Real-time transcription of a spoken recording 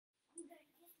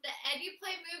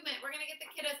EduPlay Movement. We're going to get the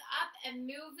kiddos up and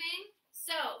moving.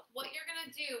 So what you're going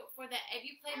to do for the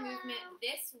EduPlay Movement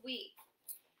this week,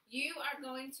 you are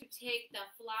going to take the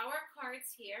flower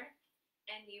cards here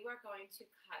and you are going to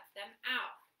cut them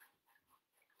out.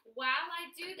 While I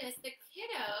do this, the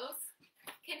kiddos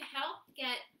can help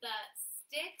get the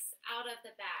sticks out of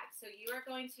the bag. So you are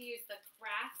going to use the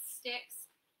craft sticks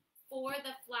for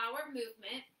the flower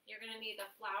movement. You're going to need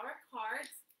the flower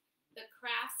cards, the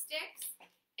craft sticks,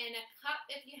 and a cup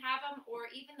if you have them, or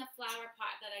even the flower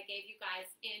pot that I gave you guys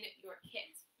in your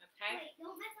kit, okay? Wait,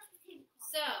 don't mess up the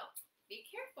tablecloth. So, be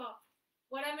careful.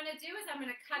 What I'm going to do is I'm going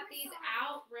to cut these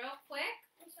out real quick.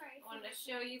 I'm sorry. I wanted to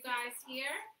show you guys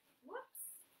here.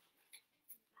 Whoops.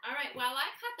 All right, while I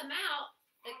cut them out,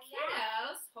 the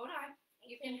kiddos, hold on.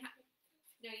 You can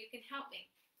help me.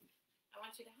 I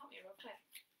want you to help me real quick.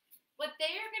 What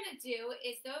they are going to do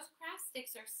is those craft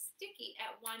sticks are sticky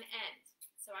at one end.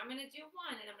 So I'm going to do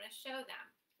one and I'm going to show them.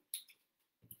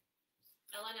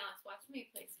 Ella and Alex, watch me,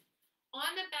 please.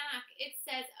 On the back, it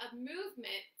says a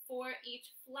movement for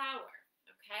each flower,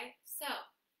 okay? So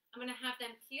I'm going to have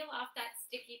them peel off that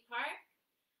sticky part.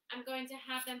 I'm going to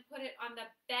have them put it on the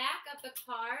back of the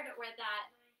card where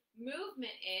that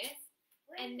movement is,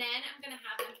 and then I'm going to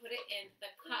have them put it in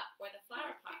the cup or the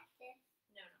flower pot.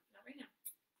 No, not right now.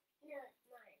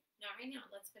 Not right now.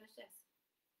 Let's finish this.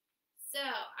 So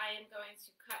I am going to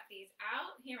cut these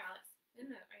out. Here, Alex.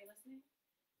 No, are you listening?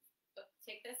 Oh,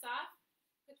 take this off.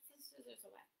 Put the scissors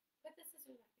away. Put the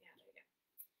scissors away. Yeah, there you go.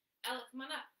 Ella, come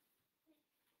on up.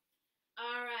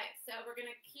 All right, so we're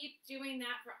going to keep doing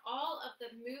that for all of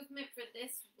the movement for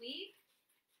this week.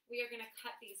 We are going to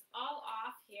cut these all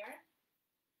off here,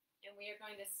 and we are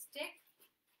going to stick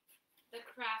the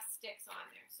craft sticks on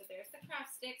there. So there's the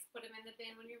craft sticks. Put them in the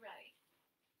bin when you're ready.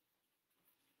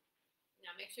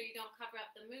 Now make sure you don't cover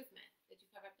up the movement. Did you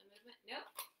cover up the movement? Nope.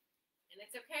 And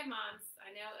it's okay, moms.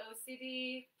 I know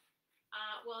OCD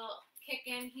will kick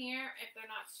in here if they're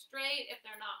not straight, if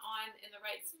they're not on in the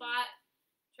right spot.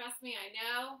 Trust me, I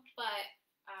know, but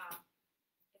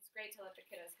it's great to let the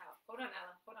kiddos help. Hold on,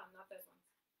 Ella. Hold on, not those ones.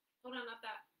 Hold on, not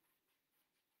that.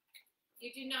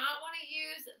 You do not want to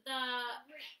use the...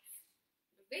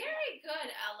 Very good,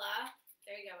 Ella.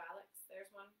 There you go, Alex.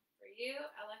 There's one for you.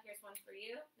 Ella, here's one for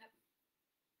you. Nope.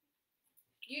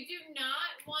 You do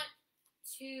not want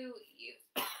to use...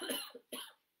 Oh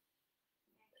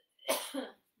my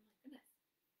goodness.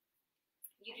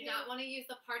 You do not want to use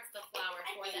the parts of the flower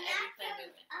for the EduPlay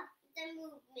movement. The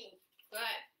movement.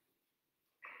 Good.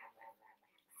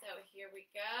 So here we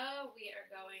go. We are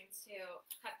going to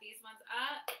cut these ones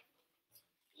up.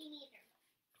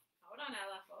 Hold on,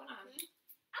 Ella. Hold on.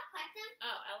 I'll cut them.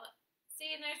 Oh, Ella.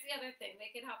 See, and there's the other thing.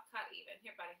 They could help cut even.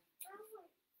 Here, buddy.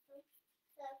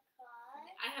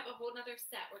 I have a whole nother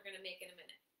set we're going to make in a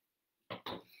minute.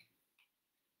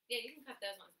 Yeah, you can cut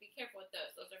those ones. Be careful with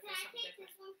those. Those are for something different.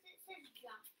 This one that says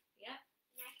jump. Yeah.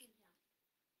 And I can jump.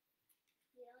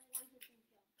 The only one who can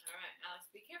jump. All right, Alex,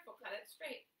 be careful. Cut it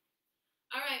straight.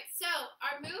 All right, so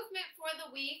our movement for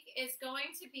the week is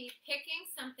going to be picking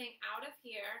something out of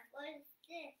here. What is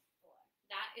this for?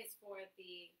 That is for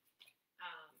the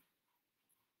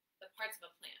parts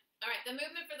of a plant. All right, the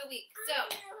movement for the week. So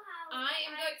I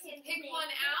am going to pick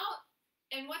one out,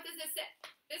 and what does this say?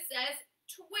 This says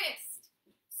twist.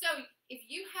 So if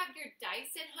you have your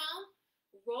dice at home,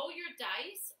 roll your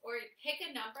dice or pick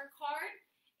a number card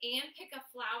and pick a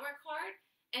flower card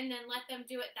and then let them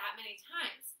do it that many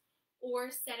times.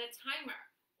 Or set a timer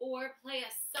or play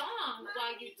a song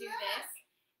while you do this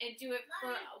and do it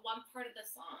for one part of the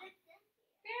song.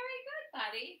 Very good,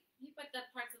 buddy. You put the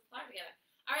parts of the flower together.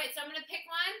 All right, so I'm going to pick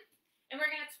one and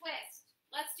we're going to twist.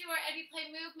 Let's do our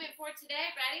EduPlay movement for today.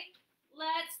 Ready?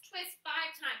 Let's twist 5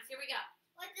 times. Here we go.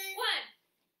 1,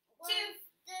 2,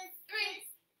 3,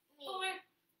 4,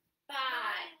 5.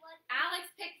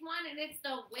 Alex picked one, and it's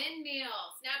the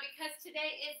windmills. Now, because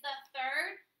today is the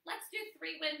 3rd, let's do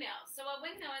 3 windmills. So a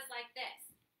windmill is like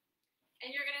this.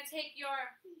 And you're going to take your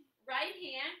right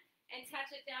hand and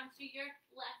touch it down to your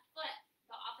left foot,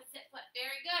 the opposite foot.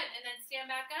 Very good. And then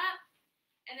stand back up,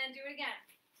 and then do it again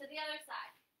to the other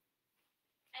side.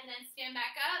 And then stand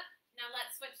back up. Now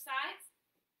let's switch sides.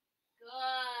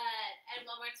 Good. And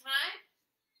one more time.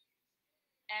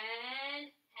 And